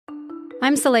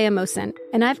I'm Saleha Mohsin,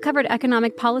 and I've covered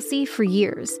economic policy for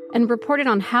years and reported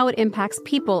on how it impacts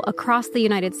people across the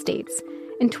United States.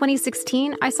 In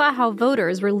 2016, I saw how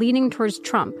voters were leaning towards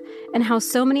Trump and how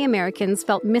so many Americans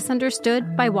felt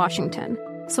misunderstood by Washington.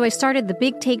 So I started The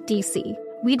Big Take DC.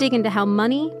 We dig into how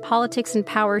money, politics, and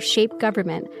power shape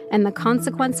government and the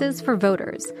consequences for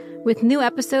voters. With new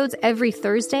episodes every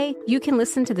Thursday, you can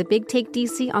listen to The Big Take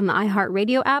DC on the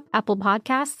iHeartRadio app, Apple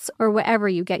Podcasts, or wherever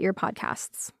you get your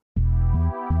podcasts.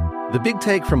 The Big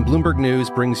Take from Bloomberg News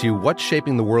brings you what's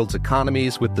shaping the world's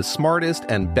economies with the smartest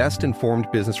and best-informed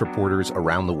business reporters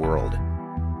around the world.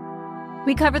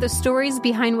 We cover the stories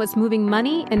behind what's moving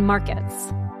money and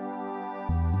markets,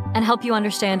 and help you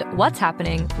understand what's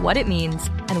happening, what it means,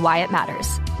 and why it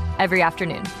matters every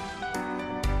afternoon.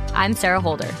 I'm Sarah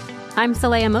Holder. I'm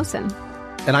Saleha Mohsin.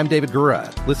 And I'm David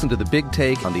Gura. Listen to The Big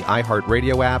Take on the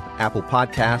iHeartRadio app, Apple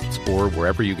Podcasts, or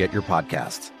wherever you get your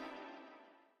podcasts.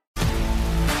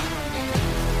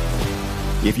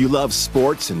 If you love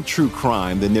sports and true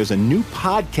crime, then there's a new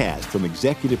podcast from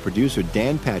executive producer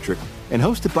Dan Patrick and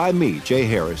hosted by me, Jay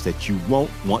Harris, that you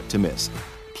won't want to miss.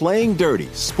 Playing Dirty: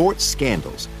 Sports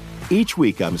Scandals. Each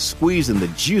week, I'm squeezing the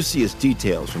juiciest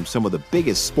details from some of the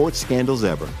biggest sports scandals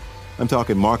ever. I'm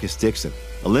talking Marcus Dixon,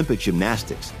 Olympic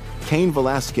gymnastics, Cain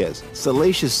Velasquez,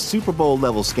 salacious Super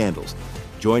Bowl-level scandals.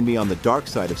 Join me on the dark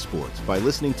side of sports by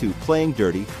listening to Playing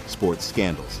Dirty: Sports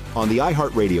Scandals on the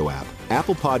iHeartRadio app,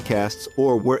 Apple Podcasts,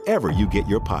 or wherever you get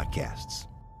your podcasts.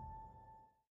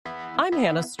 I'm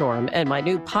Hannah Storm, and my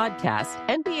new podcast,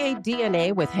 NBA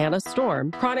DNA with Hannah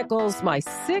Storm, chronicles my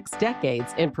 6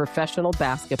 decades in professional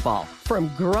basketball.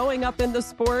 From growing up in the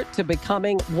sport to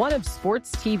becoming one of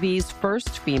sports TV's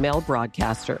first female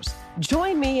broadcasters.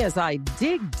 Join me as I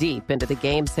dig deep into the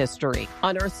game's history,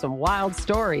 unearth some wild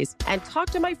stories, and talk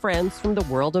to my friends from the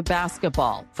world of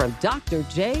basketball, from Dr.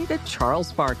 J to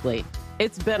Charles Barkley.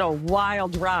 It's been a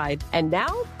wild ride, and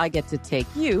now I get to take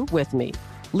you with me.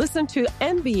 Listen to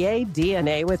NBA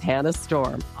DNA with Hannah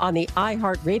Storm on the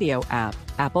iHeartRadio app,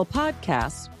 Apple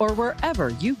Podcasts, or wherever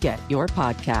you get your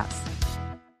podcasts.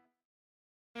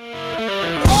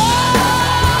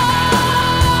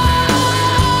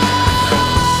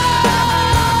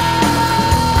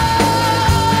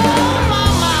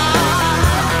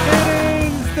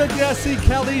 The Jesse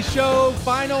Kelly Show,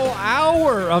 final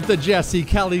hour of the Jesse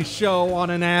Kelly Show on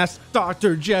an Ask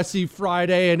Dr. Jesse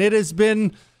Friday, and it has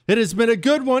been a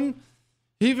good one.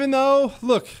 Even though,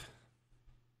 look,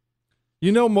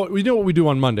 we know what we do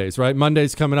on Mondays, right?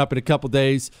 Monday's coming up in a couple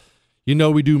days. You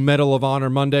know we do Medal of Honor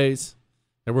Mondays,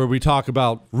 and where we talk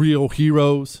about real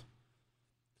heroes.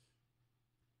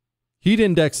 Heat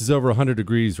index is over 100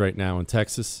 degrees right now in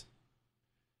Texas.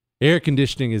 Air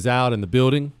conditioning is out in the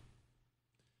building.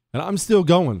 And I'm still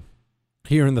going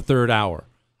here in the third hour.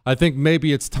 I think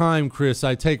maybe it's time, Chris,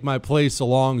 I take my place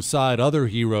alongside other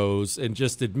heroes and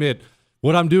just admit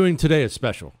what I'm doing today is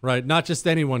special, right? Not just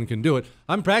anyone can do it.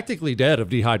 I'm practically dead of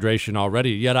dehydration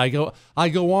already, yet I go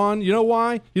on. You know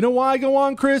why? You know why I go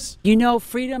on, Chris? You know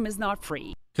freedom is not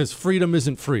free. Because freedom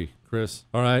isn't free, Chris,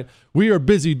 all right? We are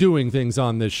busy doing things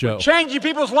on this show. We're changing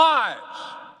people's lives.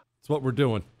 That's what we're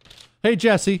doing. Hey,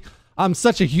 Jesse. I'm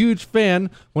such a huge fan.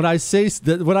 When I say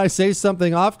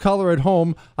something off color at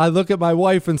home, I look at my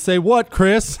wife and say, "What,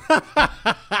 Chris?"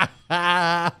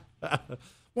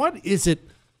 What is it?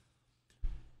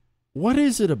 What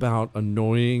is it about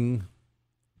annoying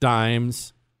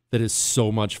dimes that is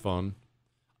so much fun?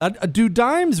 Do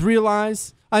dimes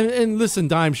realize? And listen,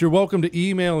 dimes, you're welcome to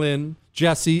email in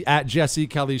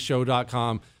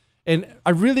jesse@jessekellyshow.com. And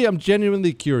I'm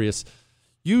genuinely curious.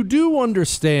 You do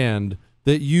understand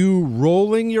that you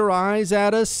rolling your eyes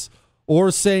at us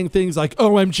or saying things like,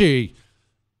 OMG,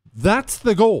 that's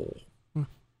the goal.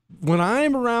 When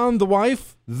I'm around the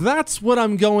wife, that's what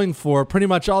I'm going for pretty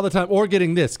much all the time. Or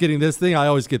getting this thing, I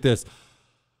always get this.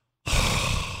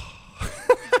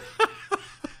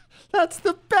 That's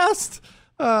the best.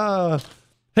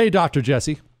 Hey, Dr.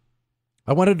 Jesse,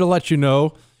 I wanted to let you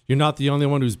know you're not the only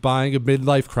one who's buying a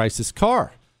midlife crisis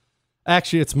car.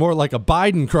 Actually, it's more like a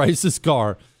Biden crisis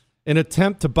car. In an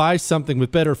attempt to buy something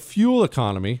with better fuel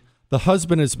economy, the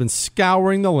husband has been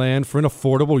scouring the land for an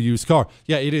affordable used car.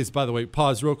 Yeah, it is, by the way.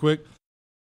 Pause real quick.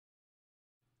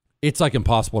 It's like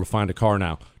impossible to find a car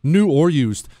now, new or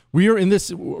used. We are in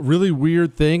this really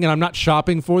weird thing, and I'm not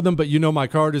shopping for them, but my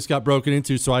car just got broken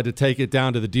into, so I had to take it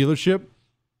down to the dealership.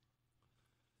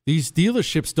 These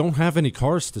dealerships don't have any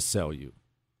cars to sell you.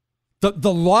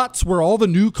 The lots where all the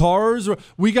new cars,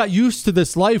 we got used to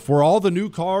this life where all the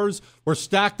new cars were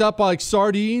stacked up like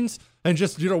sardines and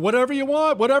just, whatever you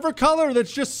want, whatever color,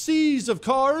 that's just seas of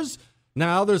cars.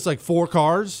 Now there's like 4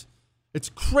 cars It's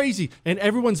crazy. And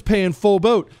everyone's paying full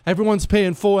boat. Everyone's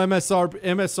paying full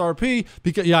MSRP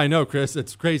because, yeah, I know, Chris,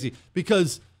 it's crazy.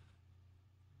 Because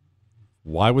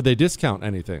why would they discount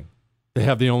anything? They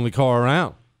have the only car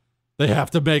around. They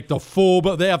have to make the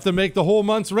they have to make the whole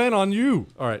month's rent on you.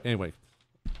 All right, anyway.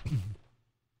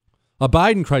 A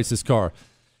Biden crisis car.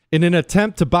 In an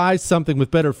attempt to buy something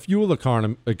with better fuel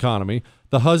economy,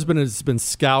 the husband has been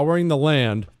scouring the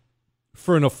land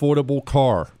for an affordable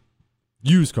car,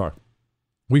 used car.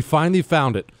 We finally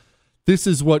found it. This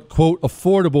is what, quote,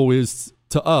 affordable is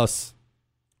to us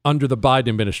under the Biden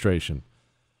administration.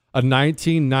 A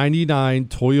 1999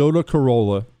 Toyota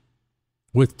Corolla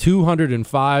with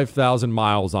 205,000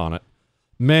 miles on it.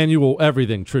 Manual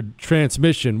everything,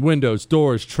 transmission, windows,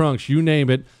 doors, trunks, you name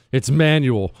it. It's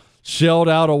manual. Shelled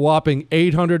out a whopping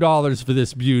 $800 for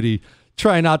this beauty.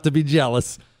 Try not to be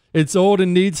jealous. It's old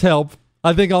and needs help.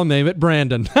 I think I'll name it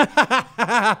Brandon.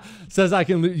 Says I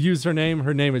can use her name.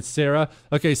 Her name is Sarah.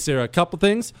 Okay, Sarah, a couple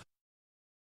things.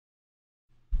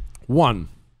 One,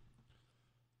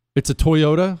 it's a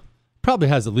Toyota. Probably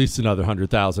has at least another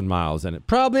 100,000 miles in it.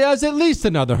 Probably has at least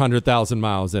another 100,000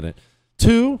 miles in it.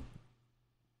 Two,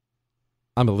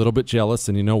 I'm a little bit jealous,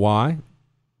 and you know why?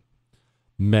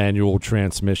 Manual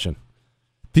transmission.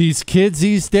 These kids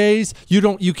these days,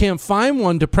 you can't find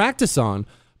one to practice on.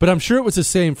 But I'm sure it was the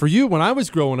same for you. When I was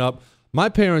growing up, my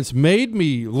parents made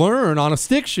me learn on a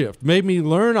stick shift, made me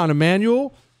learn on a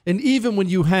manual. And even when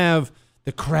you have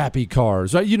the crappy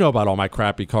cars, right? You know about all my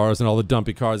crappy cars and all the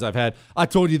dumpy cars I've had. I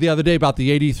told you the other day about the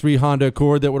 83 Honda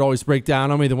Accord that would always break down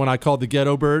on me, the one I called the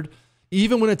ghetto bird.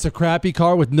 Even when it's a crappy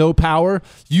car with no power,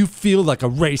 you feel like a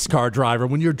race car driver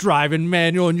when you're driving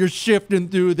manual and you're shifting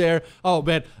through there. Oh,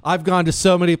 man, I've gone to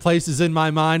so many places in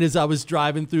my mind as I was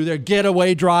driving through there.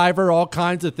 Getaway driver, all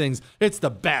kinds of things. It's the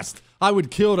best. I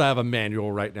would kill to have a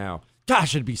manual right now.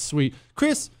 Gosh, it'd be sweet.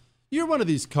 Chris, you're one of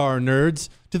these car nerds.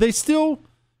 Do they still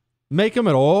make them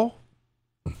at all?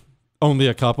 Only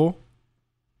a couple?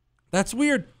 That's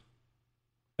weird.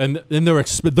 And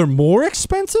they're more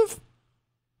expensive?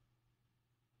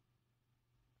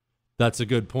 That's a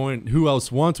good point. Who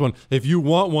else wants one? If you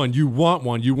want one, you want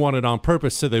one. You want it on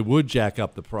purpose, so they would jack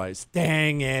up the price.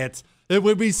 Dang it. It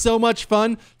would be so much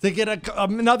fun to get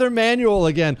another manual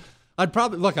again. I'd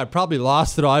probably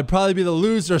lost it all. I'd probably be the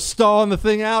loser stalling the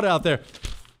thing out there.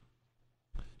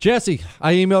 Jesse,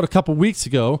 I emailed a couple weeks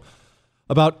ago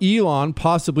about Elon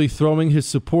possibly throwing his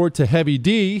support to Heavy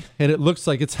D, and it looks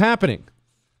like it's happening.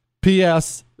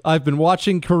 P.S. I've been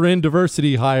watching Corinne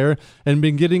Diversity Hire and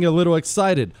been getting a little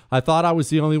excited. I thought I was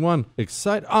the only one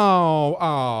excited.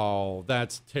 Oh,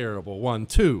 that's terrible. 1,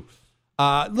 2.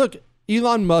 Look,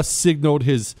 Elon Musk signaled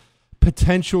his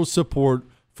potential support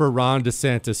for Ron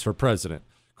DeSantis for president.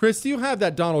 Chris, do you have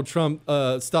that Donald Trump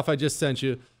stuff I just sent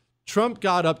you? Trump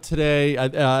got up today.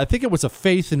 I think it was a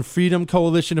Faith and Freedom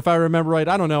Coalition, if I remember right.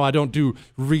 I don't know. I don't do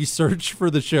research for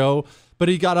the show. But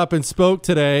he got up and spoke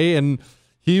today, and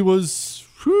he was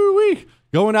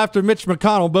going after Mitch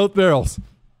McConnell, both barrels.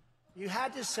 You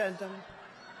had to send him.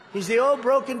 He's the old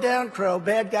broken down crow,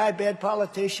 bad guy, bad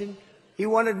politician. He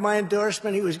wanted my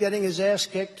endorsement. He was getting his ass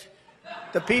kicked.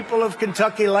 The people of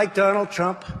Kentucky like Donald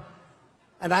Trump,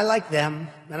 and I like them.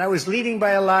 And I was leading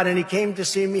by a lot, and he came to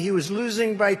see me. He was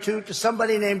losing by 2 to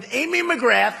somebody named Amy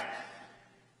McGrath,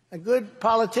 a good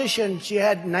politician. She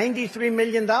had $93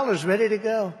 million ready to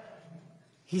go.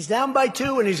 He's down by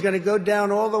 2, and he's going to go down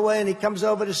all the way, and he comes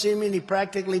over to see me, and he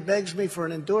practically begs me for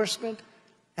an endorsement.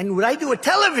 And would I do a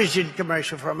television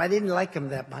commercial for him? I didn't like him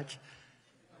that much.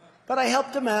 But I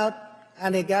helped him out,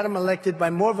 and I got him elected by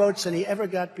more votes than he ever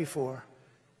got before.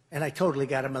 And I totally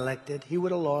got him elected. He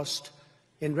would have lost.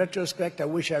 In retrospect, I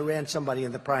wish I ran somebody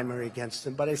in the primary against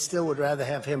him, but I still would rather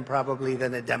have him probably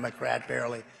than a Democrat,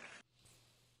 barely.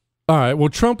 All right, well,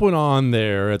 Trump went on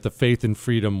there at the Faith and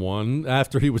Freedom one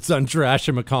after he was done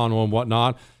trashing McConnell and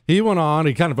whatnot. He went on,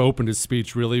 he kind of opened his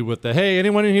speech really with the, hey,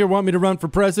 anyone in here want me to run for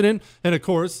president? And, of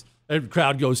course, every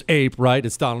crowd goes ape, right?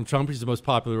 It's Donald Trump. He's the most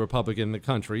popular Republican in the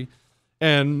country.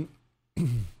 And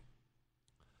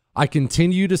I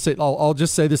continue to say, I'll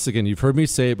just say this again. You've heard me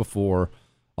say it before.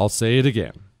 I'll say it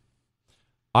again.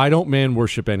 I don't man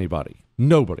worship anybody.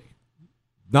 Nobody.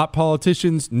 Not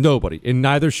politicians, nobody. And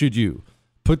neither should you.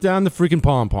 Put down the freaking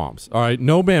pom-poms, all right?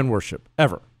 No man worship,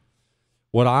 ever.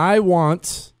 What I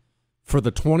want for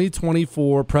the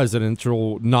 2024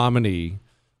 presidential nominee,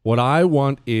 what I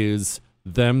want is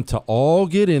them to all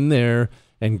get in there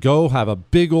and go have a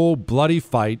big old bloody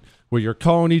fight where you're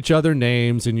calling each other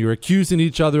names and you're accusing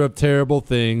each other of terrible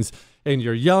things and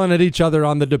you're yelling at each other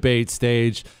on the debate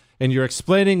stage and you're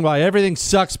explaining why everything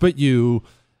sucks but you,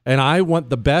 and I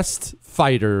want the best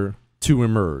fighter to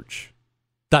emerge.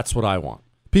 That's what I want.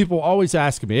 People always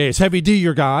ask me, hey, is Heavy D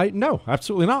your guy? No,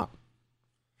 absolutely not.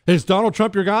 Is Donald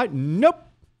Trump your guy? Nope.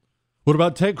 What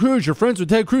about Ted Cruz? You're friends with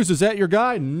Ted Cruz. Is that your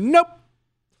guy? Nope.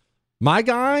 My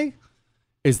guy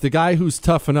is the guy who's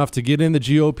tough enough to get in the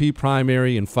GOP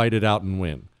primary and fight it out and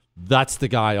win. That's the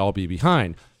guy I'll be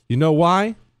behind. You know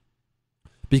why?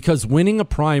 Because winning a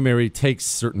primary takes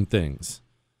certain things.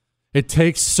 It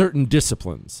takes certain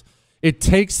disciplines. It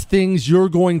takes things you're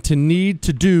going to need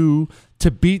to do to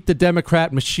beat the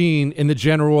Democrat machine in the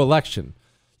general election.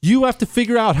 You have to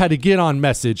figure out how to get on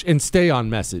message and stay on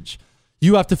message.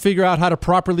 You have to figure out how to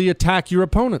properly attack your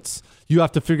opponents. You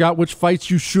have to figure out which fights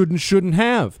you should and shouldn't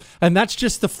have. And that's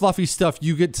just the fluffy stuff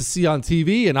you get to see on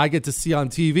TV and I get to see on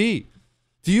TV.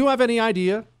 Do you have any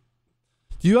idea?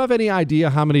 Do you have any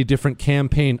idea how many different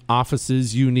campaign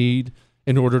offices you need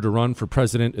in order to run for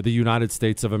president of the United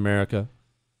States of America?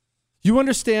 You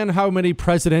understand how many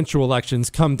presidential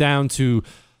elections come down to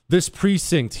this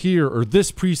precinct here or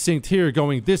this precinct here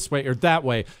going this way or that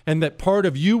way, and that part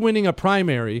of you winning a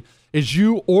primary is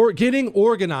you getting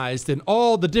organized in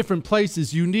all the different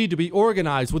places you need to be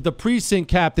organized with the precinct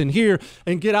captain here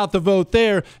and get out the vote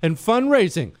there, and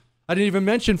fundraising. I didn't even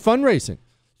mention fundraising.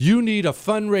 You need a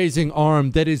fundraising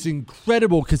arm that is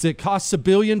incredible because it costs $1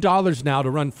 billion now to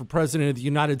run for president of the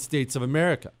United States of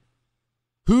America.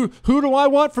 Who do I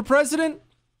want for president?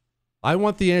 I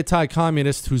want the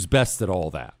anti-communist who's best at all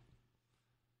that.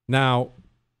 Now,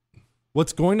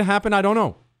 what's going to happen, I don't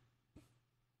know.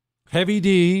 Heavy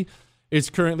D is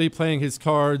currently playing his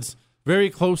cards very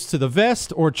close to the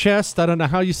vest or chest. I don't know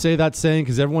how you say that saying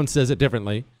because everyone says it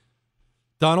differently.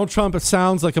 Donald Trump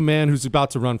sounds like a man who's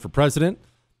about to run for president.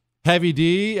 Heavy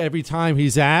D, every time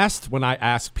he's asked, when I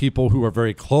ask people who are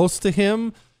very close to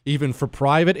him, even for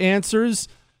private answers,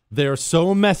 they're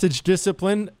so message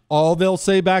disciplined, all they'll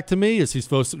say back to me is he's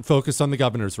focused on the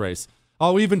governor's race.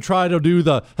 I'll even try to do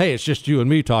the, hey, it's just you and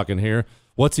me talking here.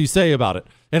 What's he say about it?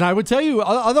 And I would tell you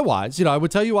otherwise,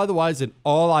 and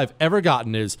all I've ever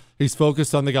gotten is he's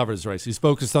focused on the governor's race. He's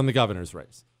focused on the governor's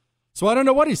race. So I don't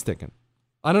know what he's thinking.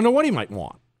 I don't know what he might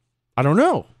want. I don't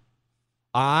know.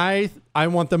 I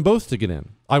want them both to get in.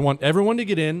 I want everyone to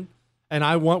get in, and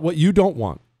I want what you don't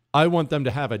want. I want them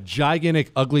to have a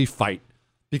gigantic, ugly fight,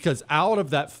 because out of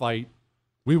that fight,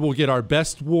 we will get our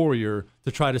best warrior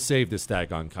to try to save this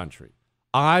daggone country.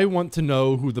 I want to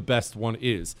know who the best one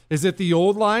is. Is it the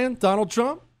old lion, Donald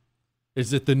Trump?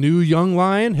 Is it the new young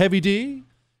lion, Heavy D?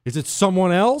 Is it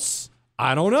someone else?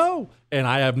 I don't know. And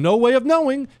I have no way of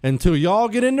knowing until y'all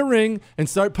get in the ring and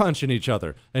start punching each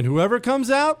other. And whoever comes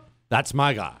out, that's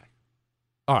my guy.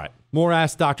 All right, more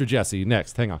Ask Dr. Jesse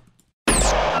next. Hang on.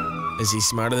 Is he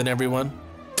smarter than everyone?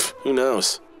 Who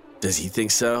knows? Does he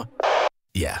think so?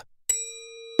 Yeah.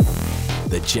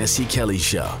 The Jesse Kelly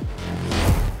Show.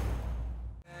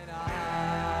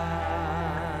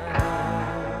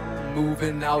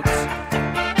 Moving out.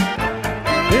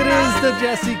 It is the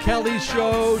Jesse Kelly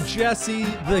Show. Jesse,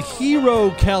 the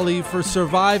hero Kelly, for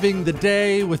surviving the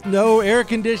day with no air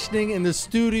conditioning in the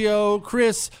studio.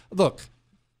 Chris, look,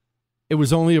 it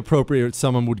was only appropriate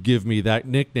someone would give me that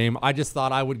nickname. I just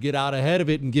thought I would get out ahead of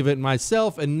it and give it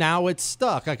myself, and now it's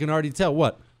stuck. I can already tell.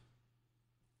 What?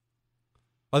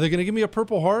 Are they going to give me a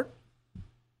Purple Heart?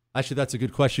 Actually, that's a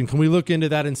good question. Can we look into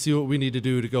that and see what we need to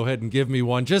do to go ahead and give me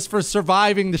one just for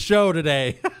surviving the show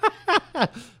today?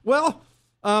 Well,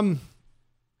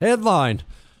 headline.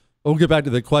 We'll get back to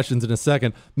the questions in a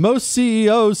second. Most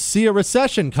CEOs see a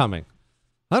recession coming.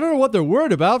 I don't know what they're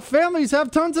worried about. Families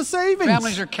have tons of savings.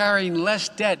 Families are carrying less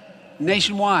debt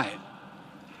nationwide.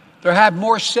 They have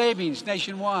more savings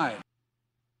nationwide.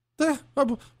 What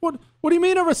do you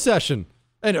mean a recession?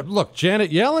 And look, Janet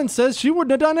Yellen says she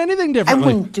wouldn't have done anything differently. I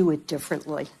wouldn't do it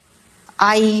differently.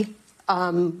 I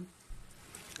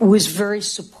was very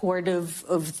supportive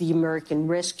of the American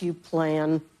Rescue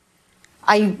Plan.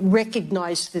 I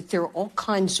recognize that there are all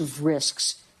kinds of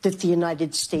risks that the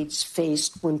United States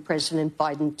faced when President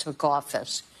Biden took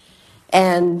office.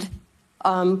 And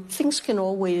things can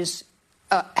always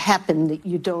happen that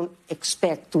you don't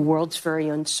expect. The world's very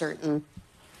uncertain.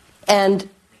 And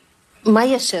my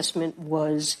assessment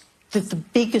was that the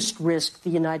biggest risk the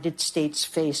United States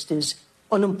faced is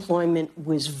unemployment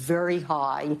was very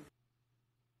high.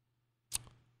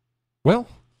 Well,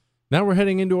 now we're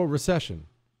heading into a recession.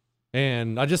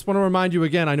 And I just want to remind you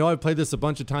again, I know I've played this a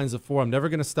bunch of times before. I'm never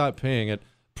going to stop playing it.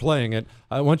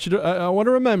 I want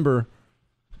to remember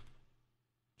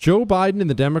Joe Biden and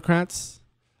the Democrats,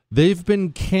 they've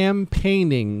been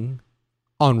campaigning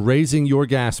on raising your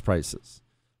gas prices.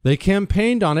 They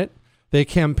campaigned on it. They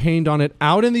campaigned on it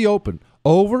out in the open.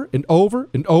 over and over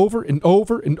and over and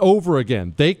over and over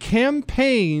again. They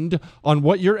campaigned on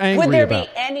what you're angry about. Would there be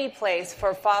any place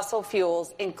for fossil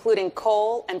fuels, including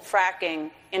coal and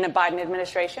fracking, in the Biden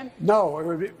administration?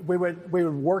 No, we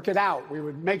would work it out. We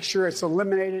would make sure it's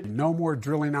eliminated. No more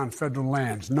drilling on federal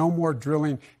lands. No more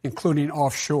drilling, including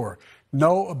offshore.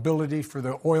 No ability for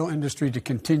the oil industry to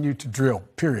continue to drill,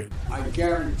 period. I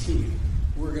guarantee you,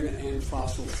 we're going to end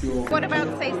fossil fuel. What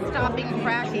about, say, stopping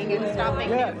fracking and stopping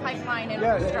new pipeline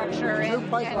infrastructure?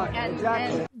 And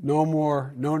no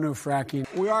new fracking.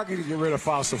 We are going to get rid of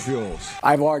fossil fuels.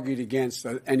 I've argued against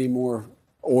any more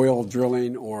oil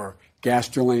drilling or gas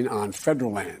drilling on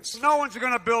federal lands. No one's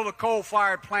going to build a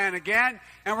coal-fired plant again,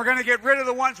 and we're going to get rid of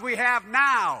the ones we have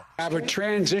now. Have a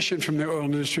transition from the oil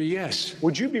industry, yes.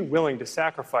 Would you be willing to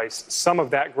sacrifice some of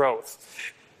that growth,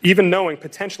 even knowing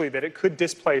potentially that it could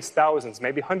displace thousands,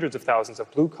 maybe hundreds of thousands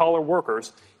of blue-collar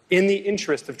workers in the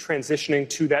interest of transitioning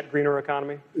to that greener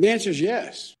economy? The answer is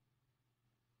yes.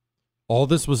 All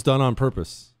this was done on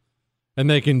purpose. And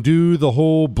they can do the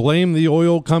whole blame the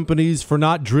oil companies for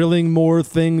not drilling more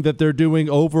thing that they're doing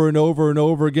over and over and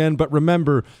over again. But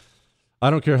remember, I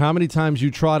don't care how many times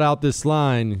you trot out this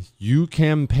line, you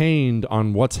campaigned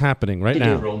on what's happening right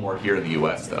now. Drill more here in the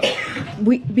U.S., though.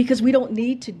 Because we don't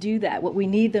need to do that. What we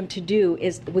need them to do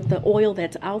is, with the oil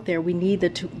that's out there, we need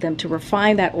them to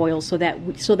refine that oil so that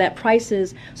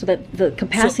the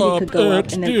capacity could go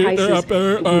up and then prices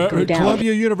would go down.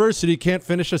 Columbia University can't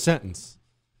finish a sentence.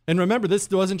 And remember, this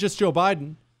wasn't just Joe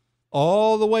Biden.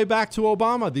 All the way back to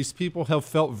Obama, these people have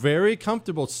felt very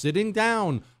comfortable sitting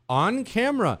down on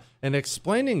camera and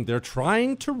explaining they're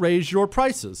trying to raise your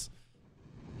prices.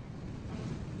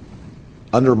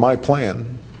 Under my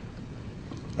plan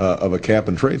of a cap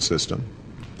and trade system,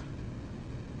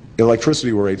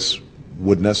 electricity rates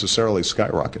would necessarily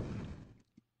skyrocket.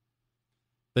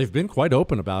 They've been quite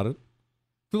open about it.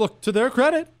 Look, to their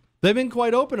credit, they've been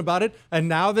quite open about it. And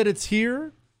now that it's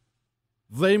here,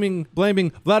 blaming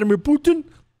Vladimir Putin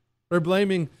or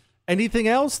blaming anything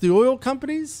else, the oil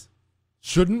companies,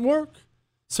 shouldn't work.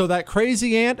 So that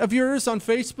crazy aunt of yours on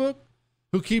Facebook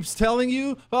who keeps telling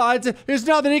you, there's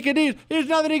nothing he can do,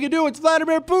 it's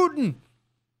Vladimir Putin.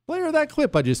 Play her that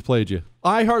clip I just played you.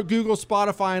 iHeart, Google,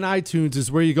 Spotify, and iTunes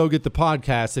is where you go get the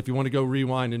podcast if you want to go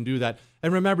rewind and do that.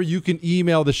 And remember, you can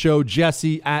email the show,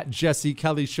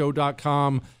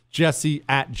 Jesse@JesseKellyShow.com,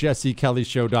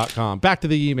 Jesse@JesseKellyShow.com. Back to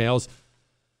the emails.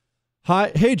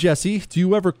 Hi, hey Jesse, do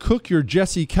you ever cook your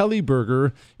Jesse Kelly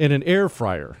burger in an air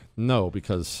fryer? No,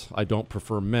 because I don't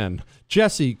prefer men.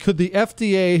 Jesse, could the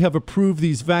FDA have approved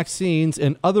these vaccines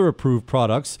and other approved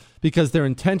products because they're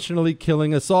intentionally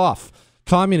killing us off?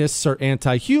 Communists are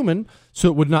anti-human,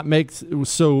 so would it not make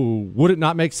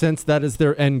sense that is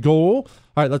their end goal?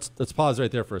 All right, let's pause right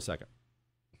there for a second.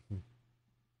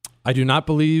 I do not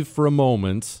believe for a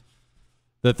moment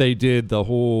that they did the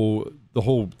whole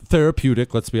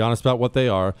therapeutic, let's be honest about what they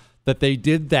are, that they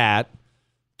did that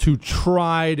to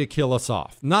try to kill us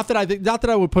off. Not that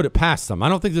I would put it past them. I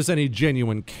don't think there's any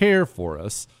genuine care for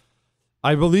us.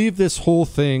 I believe this whole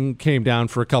thing came down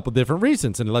for a couple different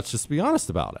reasons, and let's just be honest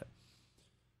about it.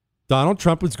 Donald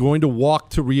Trump was going to walk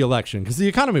to re-election because the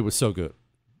economy was so good.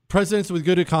 Presidents with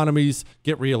good economies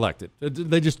get reelected.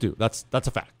 They just do. That's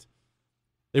a fact.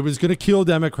 It was going to kill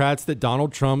Democrats that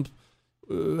Donald Trump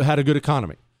had a good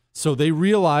economy. So they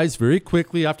realized very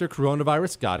quickly after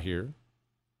coronavirus got here,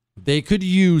 they could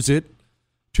use it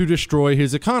to destroy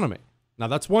his economy. Now,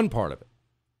 that's one part of it.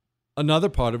 Another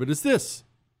part of it is this.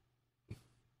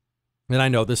 And I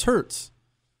know this hurts.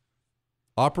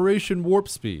 Operation Warp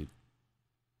Speed,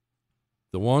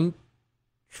 the one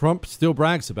Trump still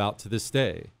brags about to this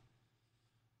day,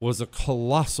 was a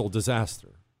colossal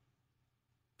disaster.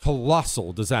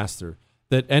 Colossal disaster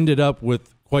that ended up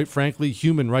with, quite frankly,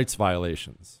 human rights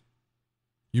violations.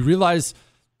 You realize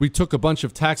we took a bunch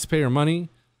of taxpayer money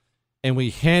and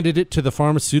we handed it to the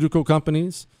pharmaceutical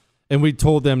companies, and we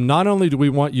told them, not only do we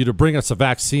want you to bring us a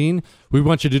vaccine, we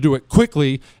want you to do it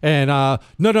quickly, and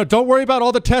no, don't worry about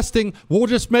all the testing. We'll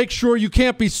just make sure you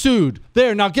can't be sued.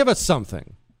 There, now give us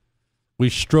something. We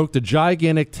stroked a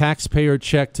gigantic taxpayer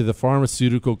check to the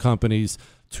pharmaceutical companies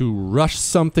to rush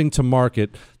something to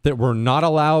market that we're not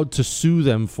allowed to sue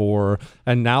them for.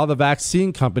 And now the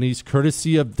vaccine companies,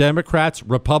 courtesy of Democrats,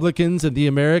 Republicans, and the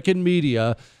American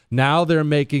media, now they're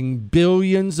making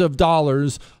billions of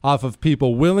dollars off of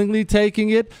people willingly taking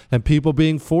it and people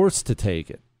being forced to take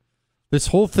it. This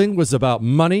whole thing was about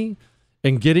money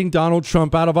and getting Donald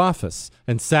Trump out of office.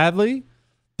 And sadly,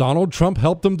 Donald Trump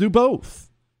helped them do both.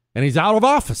 And he's out of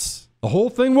office. The whole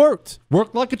thing worked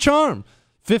like a charm.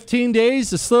 15 days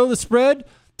to slow the spread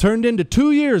turned into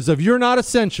 2 years of you're not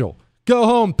essential. Go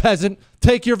home, peasant.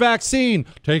 Take your vaccine.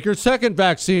 Take your second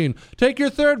vaccine. Take your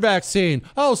third vaccine.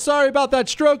 Oh, sorry about that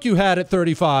stroke you had at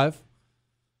 35.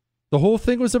 The whole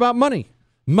thing was about money.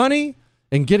 Money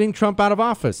and getting Trump out of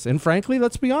office. And frankly,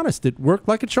 let's be honest, it worked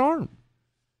like a charm.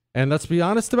 And let's be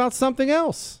honest about something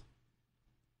else.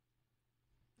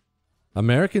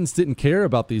 Americans didn't care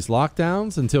about these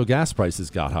lockdowns until gas prices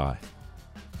got high.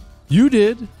 You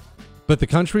did, but the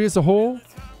country as a whole,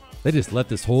 they just let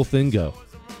this whole thing go.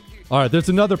 All right, there's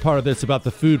another part of this about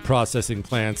the food processing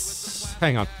plants.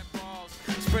 Hang on.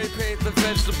 Spray paint the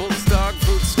vegetables, dog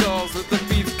food stalls with the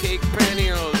beefcake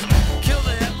pantyhose. Kill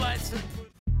the headlights.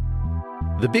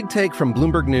 The Big Take from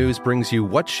Bloomberg News brings you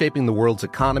what's shaping the world's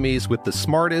economies with the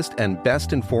smartest and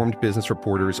best-informed business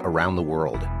reporters around the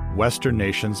world. Western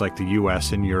nations like the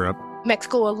U.S. and Europe.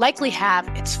 Mexico will likely have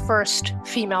its first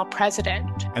female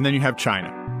president. And then you have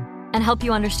China. And help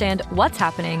you understand what's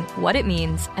happening, what it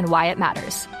means, and why it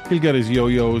matters. He'll get his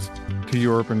yo-yos to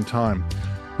Europe in time.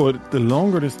 But the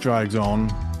longer this drags on,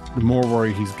 the more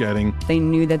worry he's getting. They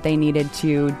knew that they needed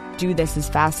to do this as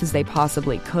fast as they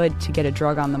possibly could to get a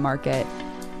drug on the market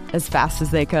as fast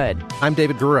as they could. I'm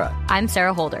David Gura. I'm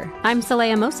Sarah Holder. I'm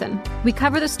Saleha Mohsen. We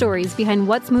cover the stories behind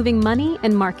what's moving money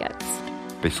and markets.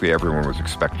 Basically, everyone was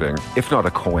expecting, if not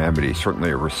a calamity, certainly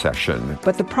a recession.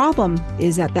 But the problem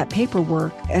is that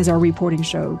paperwork, as our reporting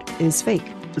showed, is fake.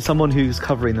 As someone who's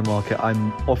covering the market,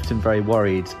 I'm often very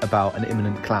worried about an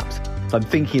imminent collapse. So I'm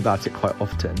thinking about it quite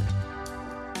often.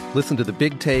 Listen to The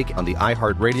Big Take on the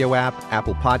iHeartRadio app,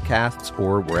 Apple Podcasts,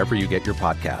 or wherever you get your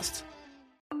podcasts.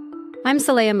 I'm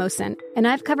Saleha Mohsen, and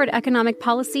I've covered economic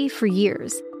policy for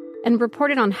years and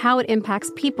reported on how it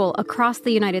impacts people across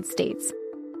the United States.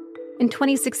 In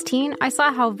 2016, I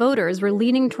saw how voters were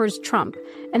leaning towards Trump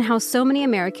and how so many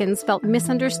Americans felt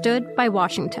misunderstood by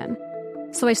Washington.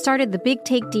 So I started The Big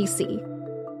Take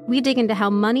DC. We dig into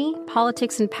how money,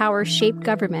 politics, and power shape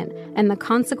government and the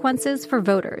consequences for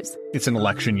voters. It's an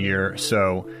election year,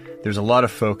 so there's a lot of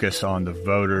focus on the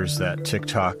voters that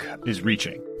TikTok is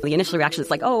reaching. The initial reaction is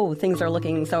like, oh, things are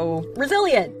looking so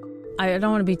resilient. I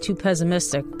don't want to be too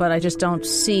pessimistic, but I just don't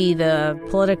see the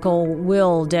political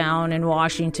will down in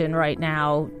Washington right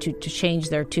now to change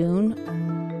their tune.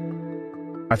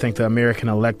 I think the American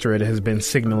electorate has been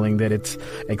signaling that it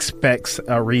expects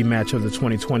a rematch of the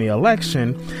 2020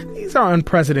 election. These are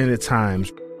unprecedented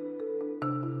times.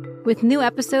 With new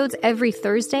episodes every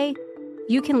Thursday,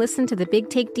 you can listen to The Big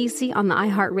Take DC on the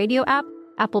iHeartRadio app,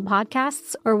 Apple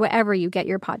Podcasts, or wherever you get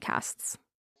your podcasts.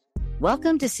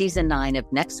 Welcome to Season 9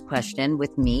 of Next Question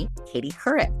with me, Katie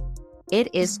Couric.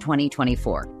 It is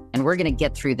 2024, and we're going to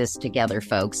get through this together,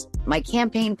 folks. My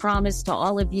campaign promise to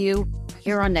all of you,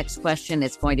 here on Next Question,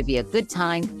 it's going to be a good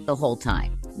time the whole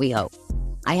time, we hope.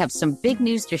 I have some big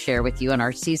news to share with you in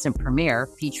our season premiere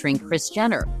featuring Kris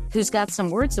Jenner, who's got some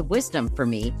words of wisdom for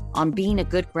me on being a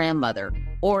good grandmother,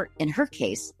 or in her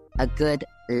case, a good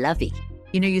lovey.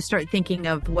 You know, you start thinking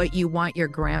of what you want your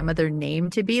grandmother name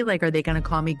to be. Like, are they going to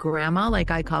call me grandma like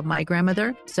I called my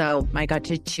grandmother? So I got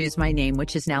to choose my name,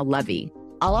 which is now Lovey.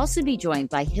 I'll also be joined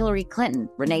by Hillary Clinton,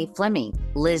 Renee Fleming,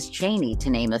 Liz Cheney, to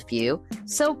name a few.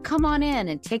 So come on in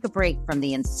and take a break from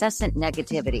the incessant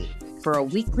negativity for a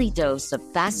weekly dose of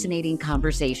fascinating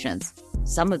conversations.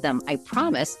 Some of them, I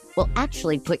promise, will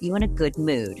actually put you in a good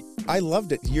mood. I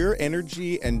loved it. Your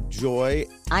energy and joy.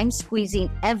 I'm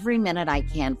squeezing every minute I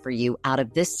can for you out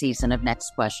of this season of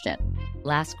Next Question.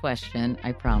 Last question,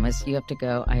 I promise. You have to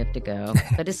go, I have to go.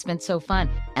 But it's been so fun,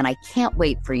 and I can't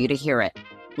wait for you to hear it.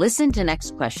 Listen to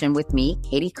Next Question with me,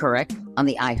 Katie Couric, on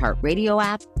the iHeartRadio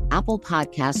app, Apple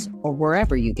Podcasts, or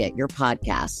wherever you get your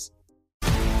podcasts.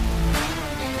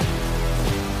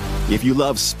 If you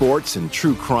love sports and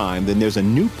true crime, then there's a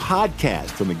new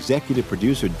podcast from executive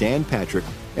producer Dan Patrick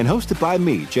and hosted by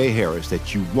me, Jay Harris,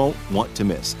 that you won't want to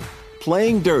miss.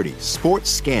 Playing Dirty: Sports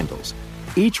Scandals.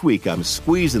 Each week, I'm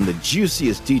squeezing the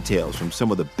juiciest details from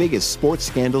some of the biggest sports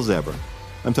scandals ever.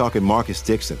 I'm talking Marcus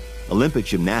Dixon, Olympic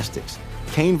gymnastics,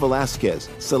 Cain Velasquez,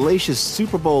 salacious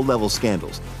Super Bowl-level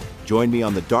scandals. Join me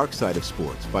on the dark side of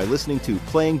sports by listening to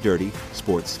Playing Dirty: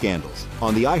 Sports Scandals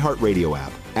on the iHeartRadio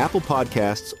app, Apple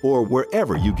Podcasts, or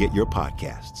wherever you get your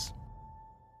podcasts.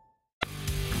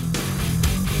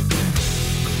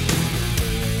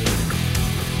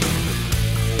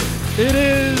 It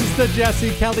is the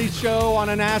Jesse Kelly Show on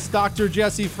an Ask Dr.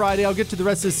 Jesse Friday. I'll get to the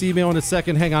rest of this email in a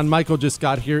second. Hang on. Michael just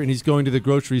got here, and he's going to the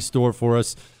grocery store for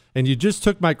us. And you just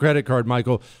took my credit card,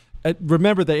 Michael.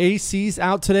 Remember, the AC's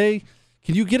out today.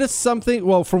 Can you get us something?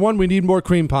 Well, for one, we need more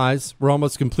cream pies. We're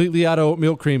almost completely out of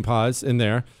oatmeal cream pies in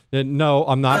there. And no,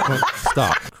 I'm not going to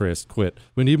stop, Chris. Quit.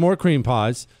 We need more cream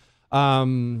pies.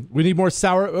 We need more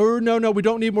we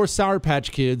don't need more Sour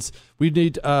Patch Kids. We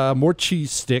need more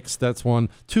cheese sticks. That's one.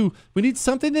 2, we need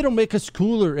something that'll make us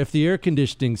cooler if the air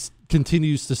conditioning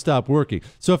continues to stop working.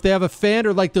 So if they have a fan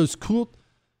or like those cool...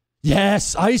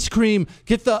 Yes, ice cream.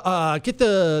 Get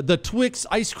the Twix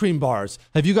ice cream bars.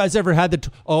 Have you guys ever had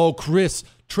oh, Chris,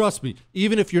 trust me,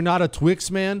 even if you're not a Twix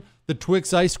man, the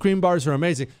Twix ice cream bars are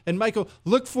amazing. And Michael,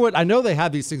 look for it. I know they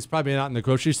have these things, probably not in the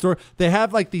grocery store. They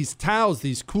have like these towels,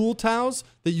 these cool towels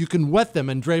that you can wet them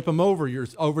and drape them over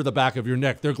the back of your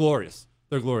neck. They're glorious.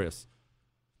 They're glorious.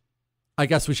 I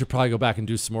guess we should probably go back and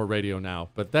do some more radio now.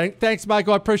 But thanks,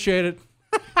 Michael. I appreciate it.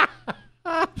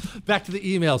 Back to the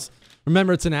emails.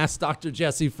 Remember, it's an Ask Dr.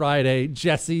 Jesse Friday,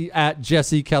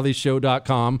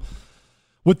 jesse@jessekellyshow.com.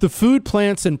 With the food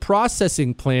plants and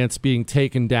processing plants being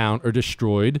taken down or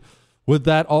destroyed, would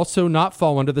that also not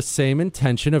fall under the same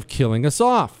intention of killing us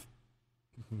off?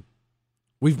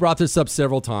 We've brought this up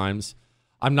several times.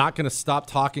 I'm not going to stop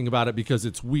talking about it because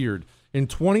it's weird. In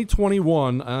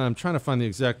 2021, I'm trying to find the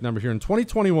exact number here. In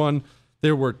 2021,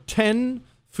 there were 10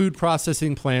 food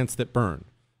processing plants that burned.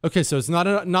 Okay, so it's not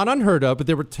unheard of, but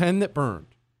there were 10 that burned.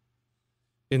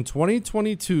 In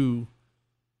 2022,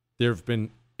 there have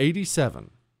been 87.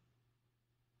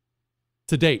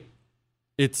 To date,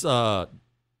 it's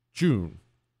June.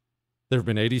 There have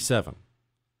been 87.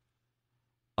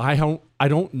 I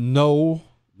don't know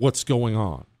what's going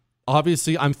on.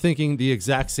 Obviously, I'm thinking the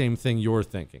exact same thing you're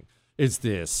thinking. Is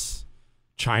this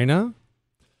China?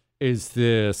 Is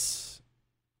this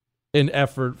an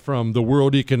effort from the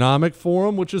World Economic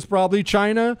Forum, which is probably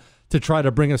China, to try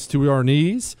to bring us to our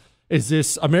knees? Is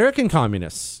this American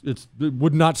communists? It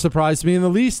would not surprise me in the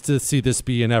least to see this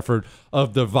be an effort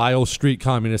of the vile street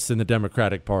communists in the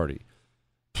Democratic Party.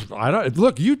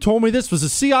 Look, you told me this was the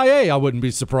CIA. I wouldn't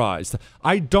be surprised.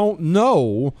 I don't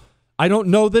know. I don't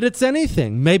know that it's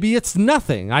anything. Maybe it's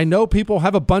nothing. I know people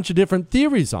have a bunch of different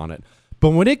theories on it.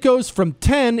 But when it goes from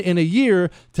 10 in a year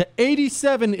to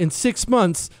 87 in 6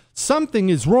 months, something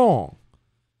is wrong.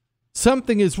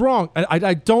 Something is wrong.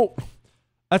 I don't...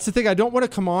 That's the thing. I don't want to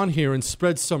come on here and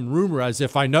spread some rumor as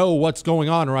if I know what's going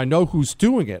on or I know who's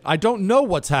doing it. I don't know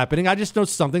what's happening. I just know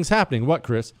something's happening. What,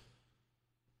 Chris?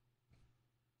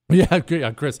 Yeah,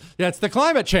 Chris. Yeah, it's the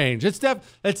climate change. It's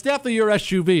definitely your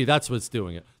SUV. That's what's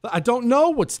doing it. I don't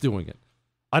know what's doing it.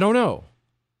 I don't know.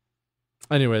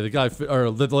 Anyway,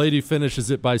 the lady finishes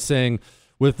it by saying,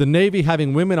 with the Navy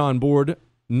having women on board,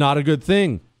 not a good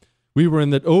thing. We were in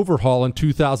the overhaul in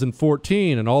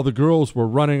 2014, and all the girls were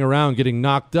running around getting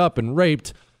knocked up and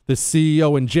raped. The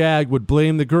CEO and JAG would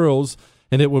blame the girls,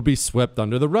 and it would be swept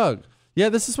under the rug. Yeah,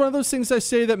 this is one of those things I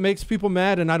say that makes people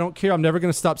mad, and I don't care. I'm never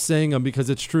going to stop saying them because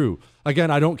it's true.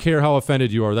 Again, I don't care how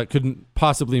offended you are. That couldn't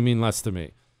possibly mean less to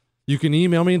me. You can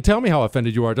email me and tell me how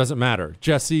offended you are. It doesn't matter.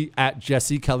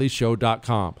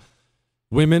 Jesse@jessekellyshow.com.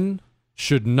 Women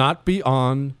should not be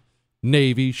on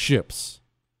Navy ships.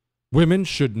 Women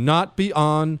should not be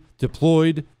on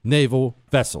deployed naval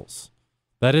vessels.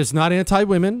 That is not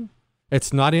anti-women.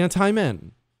 It's not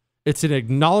anti-men. It's an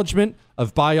acknowledgement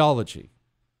of biology.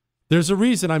 There's a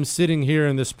reason I'm sitting here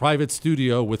in this private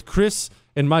studio with Chris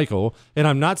and Michael, and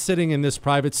I'm not sitting in this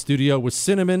private studio with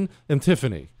Cinnamon and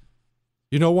Tiffany.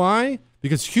 You know why?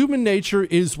 Because human nature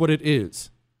is what it is.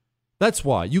 That's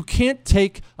why. You can't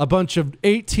take a bunch of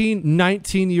 18,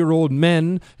 19-year-old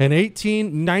men and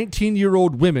 18,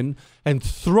 19-year-old women and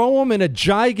throw them in a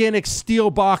gigantic steel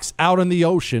box out in the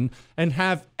ocean and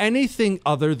have anything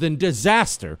other than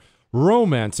disaster,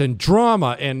 romance, and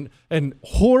drama and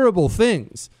horrible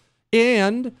things.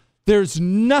 And there's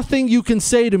nothing you can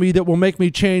say to me that will make me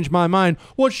change my mind.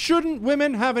 Well, shouldn't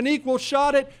women have an equal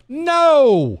shot at?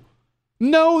 No,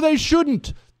 they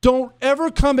shouldn't. Don't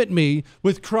ever come at me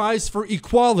with cries for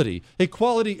equality.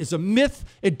 Equality is a myth.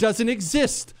 It doesn't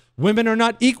exist. Women are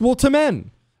not equal to men.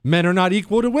 Men are not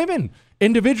equal to women.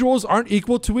 Individuals aren't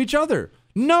equal to each other.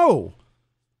 No.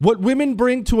 What women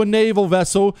bring to a naval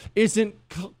vessel isn't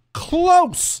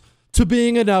close to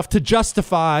being enough to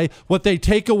justify what they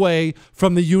take away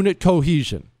from the unit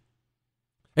cohesion.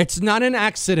 It's not an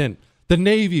accident. The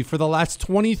Navy for the last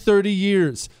 20, 30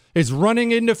 years is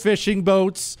running into fishing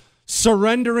boats,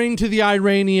 surrendering to the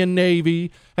Iranian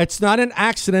Navy. It's not an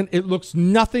accident. It looks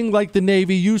nothing like the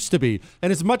Navy used to be.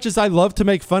 And as much as I love to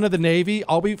make fun of the Navy,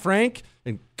 I'll be frank,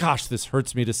 and gosh, this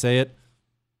hurts me to say it.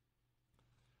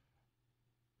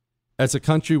 As a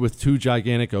country with 2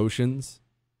 gigantic oceans,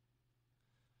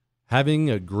 having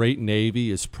a great Navy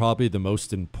is probably the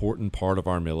most important part of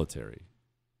our military.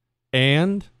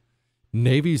 And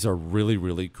navies are really,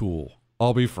 really cool.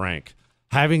 I'll be frank.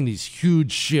 having these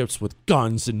huge ships with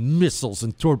guns and missiles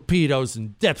and torpedoes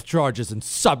and depth charges and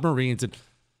submarines. And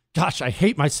gosh, I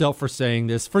hate myself for saying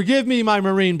this. Forgive me, my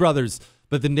Marine brothers.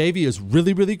 But the Navy is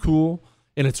really, really cool,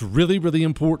 and it's really, really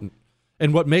important.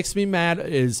 And what makes me mad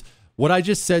is what I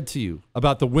just said to you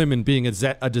about the women being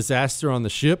a disaster on the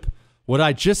ship. What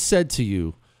I just said to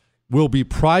you will be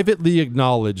privately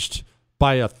acknowledged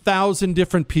by 1,000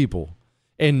 different people,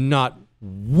 and not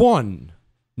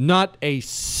a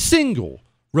single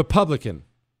Republican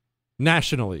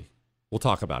nationally will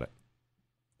talk about it.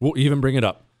 We'll even bring it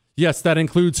up. Yes, that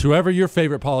includes whoever your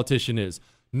favorite politician is.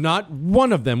 Not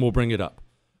one of them will bring it up.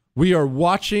 We are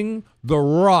watching the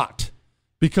rot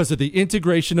because of the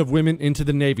integration of women into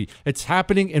the Navy. It's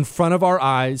happening in front of our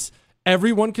eyes.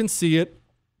 Everyone can see it.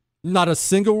 Not a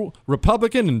single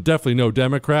Republican, and definitely no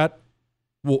Democrat,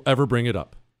 will ever bring it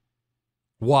up.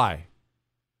 Why?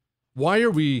 Why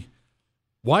are we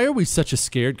such a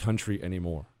scared country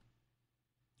anymore?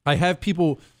 I have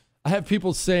people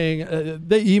saying,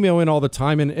 they email in all the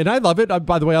time, and I love it.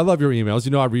 By the way, I love your emails.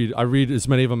 You know, I read as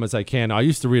many of them as I can. I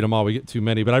used to read them all. We get too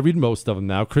many, but I read most of them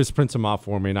now. Chris prints them off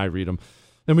for me, and I read them.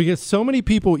 And we get so many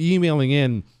people emailing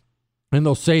in, and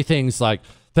they'll say things like,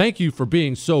 thank you for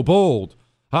being so bold.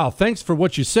 Oh, thanks for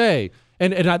what you say.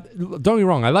 And don't get me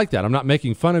wrong, I like that. I'm not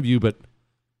making fun of you, but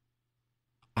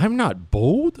I'm not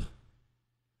bold.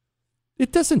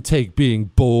 It doesn't take being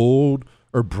bold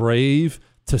or brave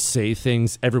to say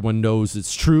things everyone knows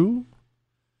it's true.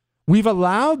 We've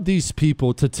allowed these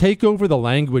people to take over the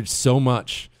language so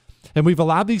much, and we've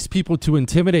allowed these people to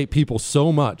intimidate people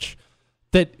so much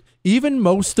that even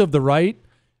most of the right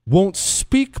won't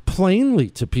speak plainly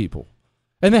to people.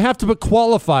 And they have to put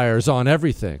qualifiers on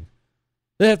everything.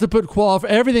 They have to put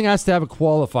everything has to have a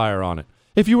qualifier on it.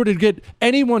 If you were to get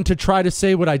anyone to try to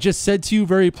say what I just said to you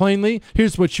very plainly,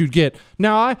 here's what you'd get.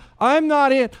 Now, I'm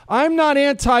not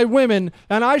anti-women,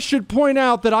 and I should point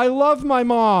out that I love my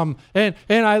mom and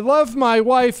I love my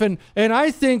wife, and I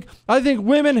think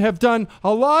women have done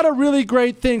a lot of really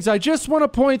great things. I just want to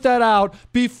point that out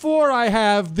before I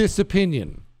have this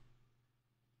opinion.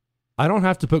 I don't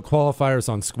have to put qualifiers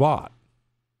on squat.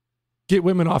 Get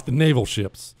women off the naval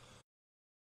ships.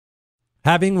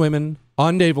 Having women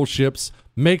on naval ships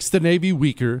makes the Navy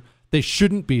weaker. They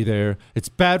shouldn't be there. It's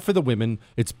bad for the women.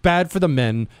 It's bad for the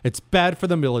men. It's bad for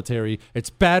the military.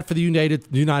 It's bad for the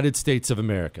United States of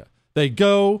America. They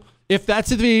go,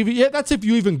 that's if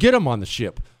you even get them on the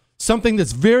ship. Something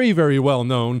that's very, very well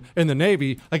known in the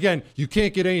Navy. Again, you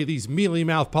can't get any of these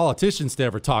mealy-mouthed politicians to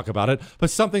ever talk about it, but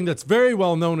something that's very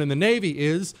well known in the Navy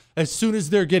is as soon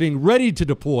as they're getting ready to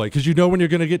deploy, because you know when you're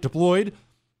going to get deployed,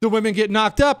 the women get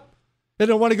knocked up. They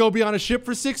don't want to go be on a ship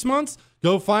for 6 months.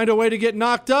 Go find a way to get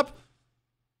knocked up.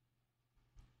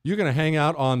 You're going to hang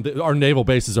out on our naval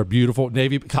bases are beautiful.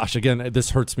 Navy, gosh, again,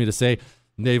 this hurts me to say.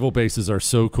 Naval bases are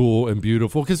so cool and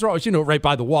beautiful because they're always, right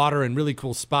by the water and really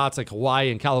cool spots like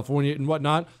Hawaii and California and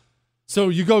whatnot. So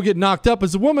you go get knocked up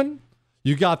as a woman.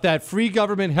 You got that free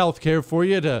government health care for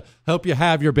you to help you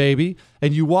have your baby.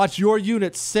 And you watch your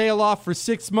unit sail off for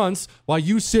 6 months while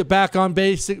you sit back on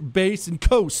base and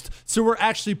coast. So we're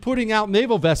actually putting out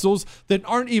naval vessels that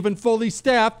aren't even fully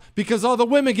staffed because all the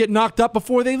women get knocked up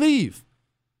before they leave.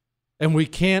 And we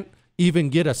can't even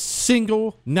get a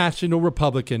single national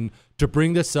Republican to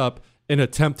bring this up and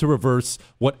attempt to reverse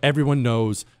what everyone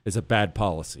knows is a bad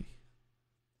policy.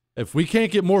 If we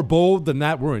can't get more bold than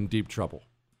that, we're in deep trouble.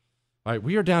 All right,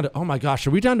 we are down to, oh my gosh,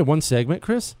 are we down to one segment,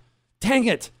 Chris? Dang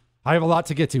it. I have a lot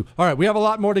to get to. All right, we have a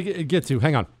lot more to get to.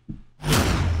 Hang on.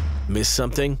 Miss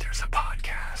something? There's a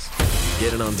podcast.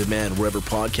 Get it on demand wherever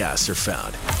podcasts are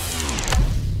found.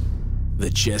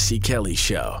 The Jesse Kelly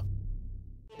Show.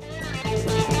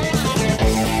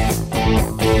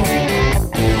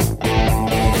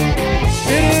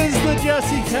 It is the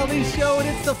Jesse Kelly Show, and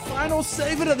it's the final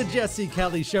segment of the Jesse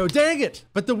Kelly Show. Dang it!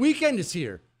 But the weekend is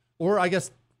here. Or I guess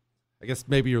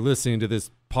maybe you're listening to this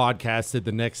podcasted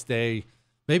the next day.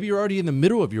 Maybe you're already in the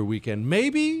middle of your weekend.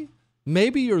 Maybe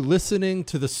you're listening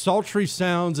to the sultry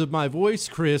sounds of my voice,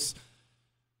 Chris.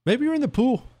 Maybe you're in the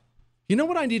pool. You know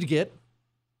what I need to get?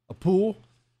 A pool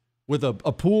with a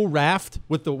pool raft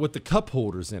with the cup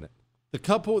holders in it. The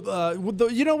cup,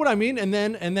 you know what I mean? And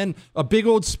then a big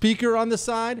old speaker on the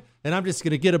side, and I'm just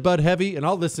going to get a Bud Heavy, and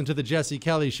I'll listen to the Jesse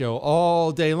Kelly Show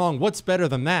all day long. What's better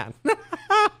than that?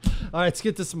 All right, let's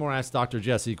get to some more Ask Dr.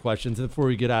 Jesse questions before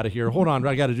we get out of here. Hold on,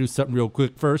 I got to do something real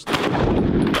quick first.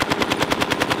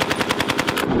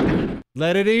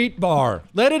 Let it eat, bar.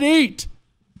 Let it eat.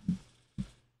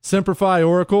 Simplify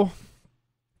Oracle.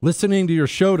 Listening to your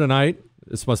show tonight,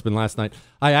 this must have been last night,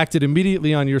 I acted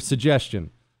immediately on your suggestion.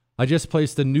 I just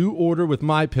placed a new order with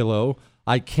MyPillow.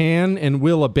 I can and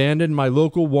will abandon my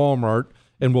local Walmart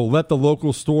and will let the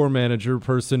local store manager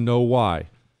person know why.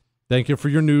 Thank you for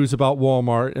your news about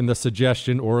Walmart and the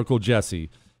suggestion, Oracle Jesse.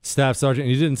 Staff Sergeant,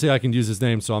 he didn't say I can use his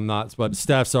name, so I'm not, but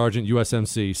Staff Sergeant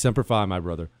USMC, Semper Fi, my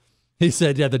brother. He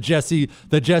said, yeah, the Jesse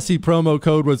promo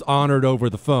code was honored over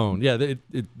the phone. Yeah,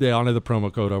 they honor the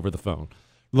promo code over the phone.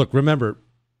 Look, remember,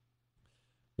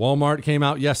 Walmart came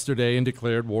out yesterday and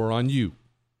declared war on you.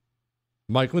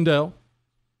 Mike Lindell,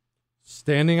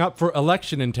 standing up for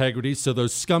election integrity so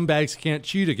those scumbags can't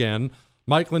cheat again.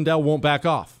 Mike Lindell won't back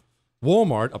off.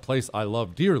 Walmart, a place I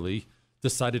love dearly,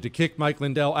 decided to kick Mike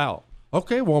Lindell out.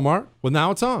 Okay, Walmart, well,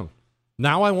 now it's on.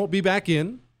 Now I won't be back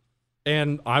in,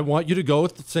 and I want you to go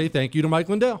say thank you to Mike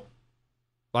Lindell.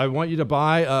 I want you to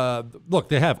buy, look,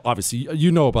 they have, obviously,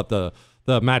 you know about the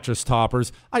mattress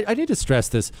toppers. I need to stress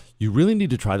this. You really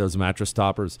need to try those mattress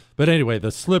toppers. But anyway, the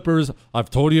slippers, I've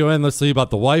told you endlessly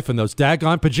about the wife and those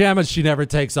daggone pajamas she never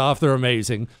takes off. They're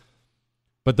amazing.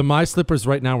 But the My Slippers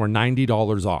right now are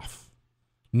 $90 off.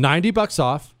 $90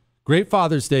 off. Great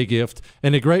Father's Day gift.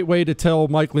 And a great way to tell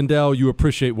Mike Lindell you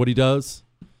appreciate what he does.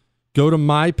 Go to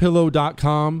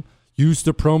MyPillow.com. Use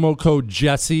the promo code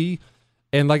Jesse.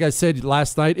 And like I said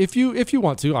last night, if you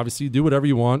want to, obviously do whatever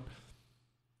you want.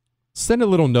 Send a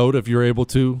little note if you're able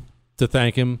to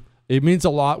thank him. It means a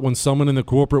lot when someone in the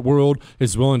corporate world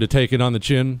is willing to take it on the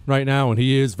chin right now, and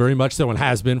he is very much so and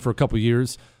has been for a couple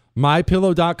years.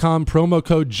 MyPillow.com, promo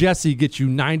code Jesse gets you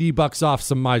 $90 off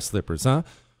some My Slippers, huh?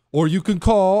 Or you can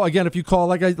call, again, if you call,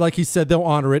 like he said, they'll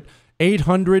honor it,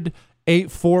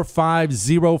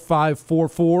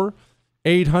 800-845-0544,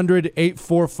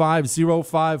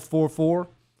 800-845-0544.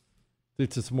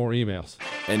 Let's get some more emails.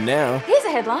 And now, here's a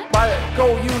headline.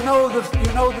 Go, you know the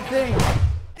thing.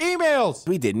 Emails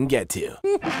we didn't get to.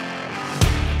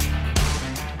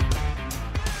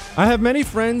 I have many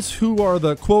friends who are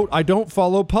the, quote, I don't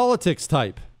follow politics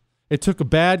type. It took a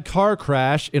bad car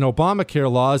crash in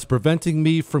Obamacare laws preventing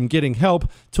me from getting help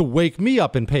to wake me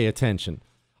up and pay attention.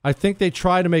 I think they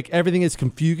try to make everything as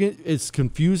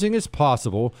confusing as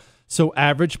possible, so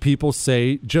average people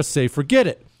just say forget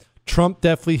it. Trump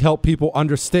definitely helped people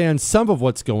understand some of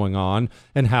what's going on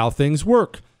and how things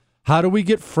work. How do we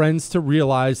get friends to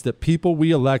realize that people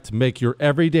we elect make your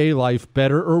everyday life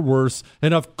better or worse?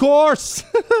 And of course,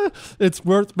 it's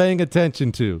worth paying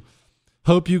attention to.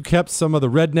 Hope you kept some of the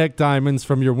redneck diamonds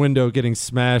from your window getting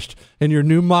smashed in your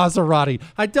new Maserati.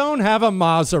 I don't have a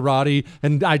Maserati,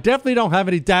 and I definitely don't have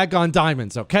any daggone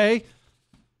diamonds, okay?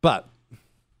 But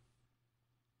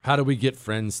how do we get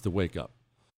friends to wake up?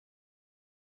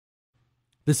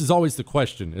 This is always the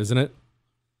question, isn't it?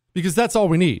 Because that's all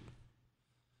we need.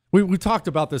 We talked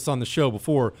about this on the show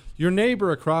before. Your neighbor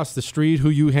across the street who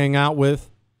you hang out with,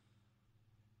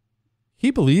 he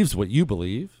believes what you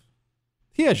believe.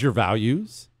 He has your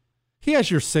values. He has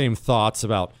your same thoughts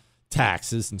about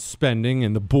taxes and spending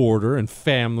and the border and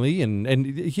family. And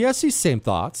he has these same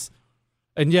thoughts.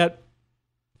 And yet,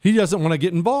 he doesn't want to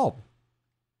get involved.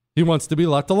 He wants to be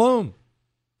left alone.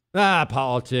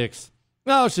 Politics.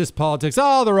 No, it's just politics.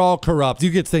 Oh, they're all corrupt. You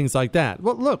get things like that.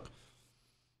 Well, look.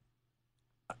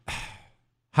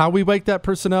 How we wake that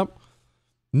person up?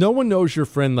 No one knows your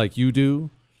friend like you do.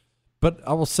 But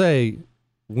I will say,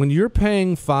 when you're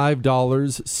paying $5,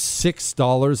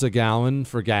 $6 a gallon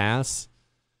for gas,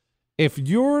 if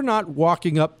you're not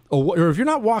walking up, or if you're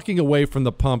not walking away from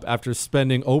the pump after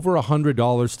spending over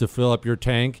 $100 to fill up your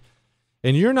tank,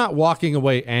 and you're not walking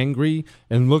away angry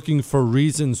and looking for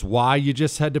reasons why you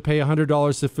just had to pay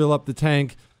 $100 to fill up the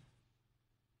tank,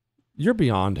 you're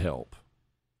beyond help.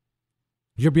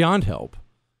 You're beyond help.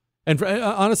 And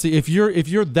honestly, if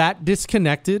you're that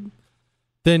disconnected,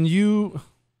 then you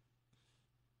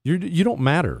don't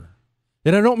matter.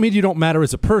 And I don't mean you don't matter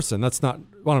as a person. That's not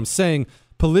what I'm saying.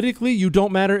 Politically, you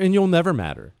don't matter and you'll never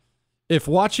matter. If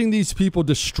watching these people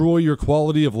destroy your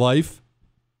quality of life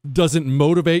doesn't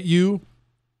motivate you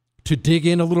to dig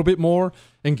in a little bit more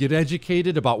and get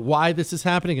educated about why this is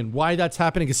happening and why that's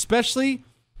happening, especially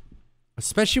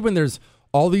when there's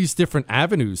all these different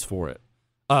avenues for it.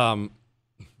 Are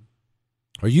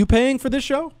you paying for this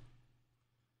show?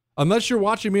 Unless you're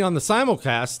watching me on the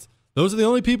simulcast, those are the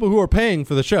only people who are paying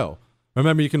for the show.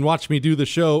 Remember, you can watch me do the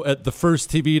show at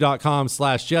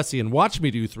thefirsttv.com/Jesse and watch me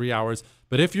do 3 hours.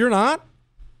 But if you're not,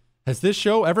 has this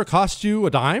show ever cost you a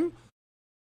dime?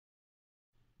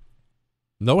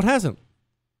 No, it hasn't.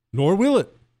 Nor will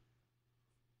it.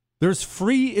 There's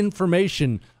free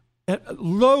information,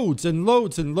 loads and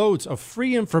loads and loads of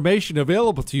free information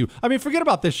available to you. I mean, forget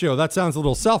about this show. That sounds a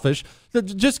little selfish.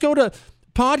 Just go to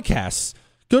podcasts.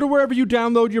 Go to wherever you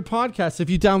download your podcasts if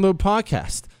you download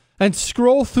podcasts. and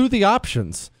scroll through the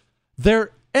options.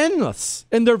 They're endless,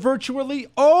 and they're virtually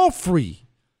all free.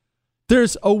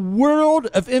 There's a world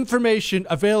of information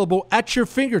available at your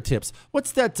fingertips.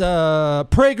 What's that?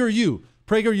 PragerU.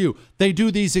 PragerU. They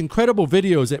do these incredible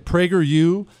videos at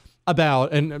PragerU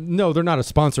about, and no, they're not a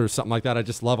sponsor or something like that. I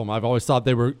just love them. I've always thought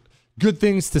they were good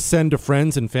things to send to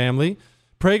friends and family.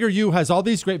 PragerU has all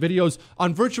these great videos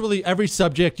on virtually every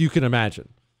subject you can imagine.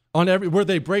 Where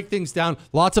they break things down.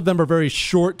 Lots of them are very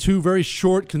short, too. Very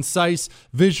short, concise,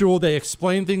 visual. They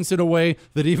explain things in a way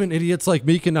that even idiots like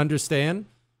me can understand.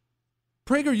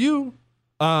 PragerU,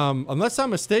 unless I'm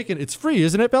mistaken, it's free,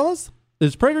 isn't it, fellas?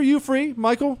 Is PragerU free,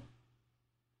 Michael?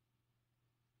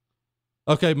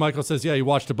 Okay, Michael says, yeah, he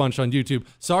watched a bunch on YouTube.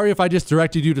 Sorry if I just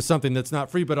directed you to something that's not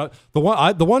free, but the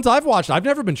ones I've watched, I've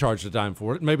never been charged a dime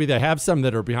for it. Maybe they have some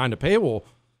that are behind a paywall.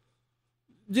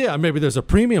 Yeah, maybe there's a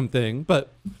premium thing,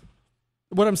 but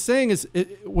what I'm saying is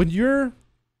when you're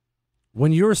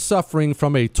suffering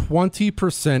from a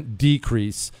 20%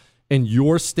 decrease in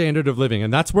your standard of living,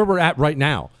 and that's where we're at right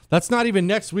now. That's not even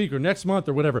next week or next month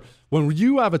or whatever. When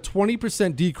you have a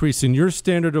 20% decrease in your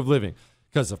standard of living,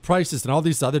 because of prices and all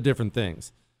these other different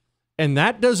things, and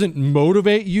that doesn't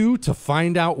motivate you to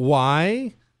find out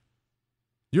why,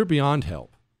 you're beyond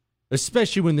help,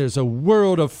 especially when there's a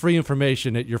world of free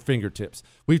information at your fingertips.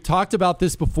 We've talked about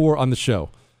this before on the show,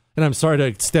 and I'm sorry to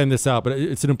extend this out, but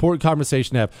it's an important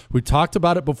conversation to have. We talked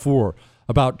about it before,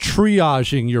 about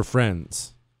triaging your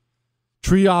friends.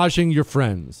 Triaging your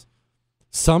friends.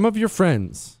 Some of your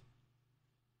friends,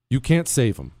 you can't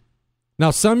save them. Now,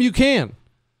 some you can.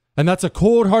 And that's a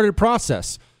cold-hearted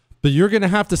process. But you're going to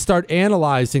have to start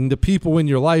analyzing the people in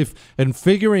your life and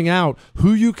figuring out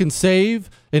who you can save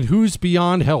and who's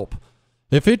beyond help.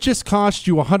 If it just cost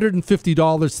you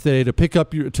 $150 today to pick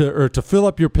up to fill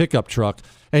up your pickup truck,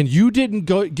 and you didn't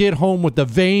get home with the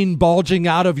vein bulging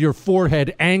out of your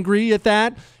forehead, angry at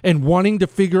that and wanting to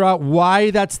figure out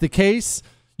why that's the case,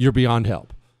 you're beyond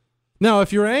help. Now,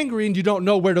 if you're angry and you don't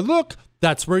know where to look,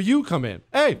 that's where you come in.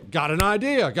 Hey, got an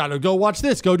idea. Got to go watch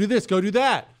this, go do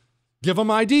that. Give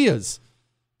them ideas.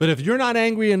 But if you're not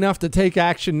angry enough to take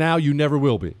action now, you never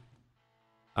will be.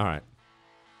 All right.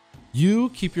 You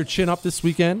keep your chin up this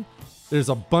weekend. There's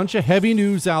a bunch of heavy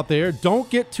news out there. Don't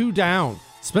get too down.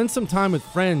 Spend some time with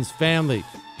friends, family.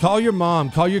 Call your mom,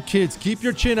 call your kids. Keep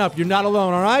your chin up. You're not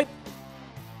alone, all right?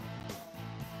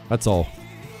 That's all.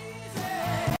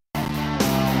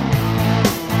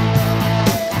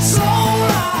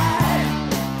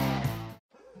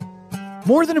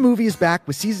 More Than a Movie is back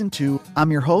with Season 2.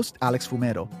 I'm your host, Alex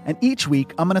Fumero, and each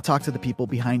week I'm going to talk to the people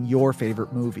behind your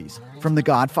favorite movies. From The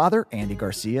Godfather, Andy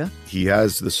Garcia. He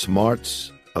has the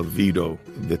smarts of Vito,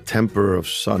 the temper of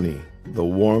Sonny, the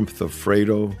warmth of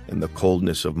Fredo, and the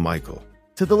coldness of Michael.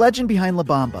 To the legend behind La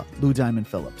Bamba, Lou Diamond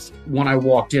Phillips. When I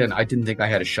walked in, I didn't think I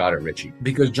had a shot at Richie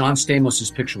because John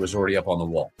Stamos' picture was already up on the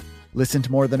wall. Listen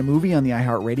to More Than a Movie on the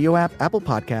iHeartRadio app, Apple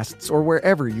Podcasts, or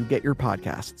wherever you get your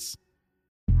podcasts.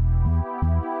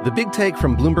 The Big Take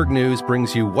from Bloomberg News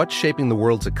brings you what's shaping the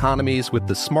world's economies with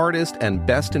the smartest and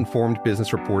best-informed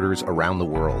business reporters around the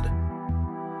world.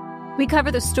 We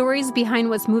cover the stories behind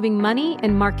what's moving money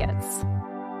and markets,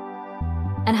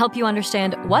 and help you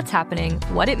understand what's happening,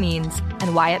 what it means,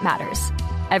 and why it matters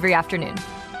every afternoon.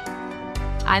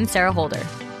 I'm Sarah Holder.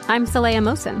 I'm Saleha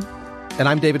Mohsin. And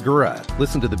I'm David Gura.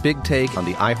 Listen to The Big Take on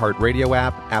the iHeartRadio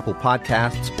app, Apple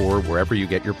Podcasts, or wherever you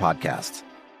get your podcasts.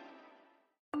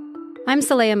 I'm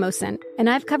Saleha Mohsin, and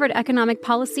I've covered economic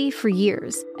policy for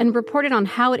years and reported on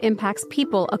how it impacts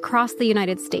people across the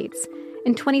United States.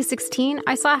 In 2016,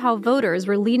 I saw how voters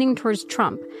were leaning towards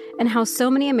Trump and how so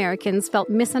many Americans felt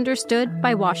misunderstood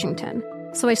by Washington.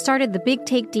 So I started The Big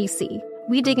Take DC.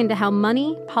 We dig into how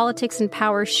money, politics, and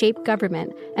power shape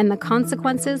government and the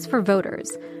consequences for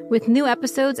voters. With new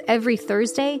episodes every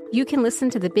Thursday, you can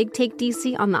listen to The Big Take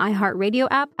DC on the iHeartRadio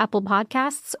app, Apple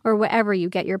Podcasts, or wherever you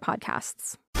get your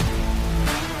podcasts.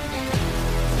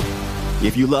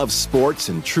 If you love sports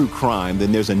and true crime,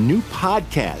 then there's a new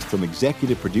podcast from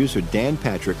executive producer Dan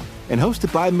Patrick and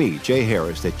hosted by me, Jay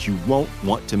Harris, that you won't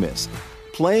want to miss.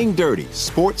 Playing Dirty: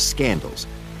 Sports Scandals.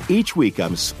 Each week,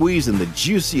 I'm squeezing the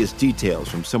juiciest details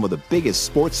from some of the biggest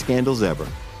sports scandals ever.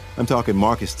 I'm talking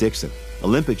Marcus Dixon,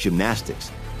 Olympic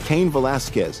gymnastics, Cain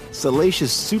Velasquez,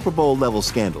 salacious Super Bowl-level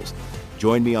scandals.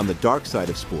 Join me on the dark side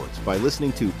of sports by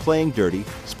listening to Playing Dirty: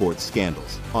 Sports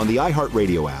Scandals on the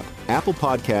iHeartRadio app, Apple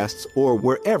Podcasts, or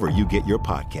wherever you get your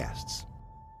podcasts.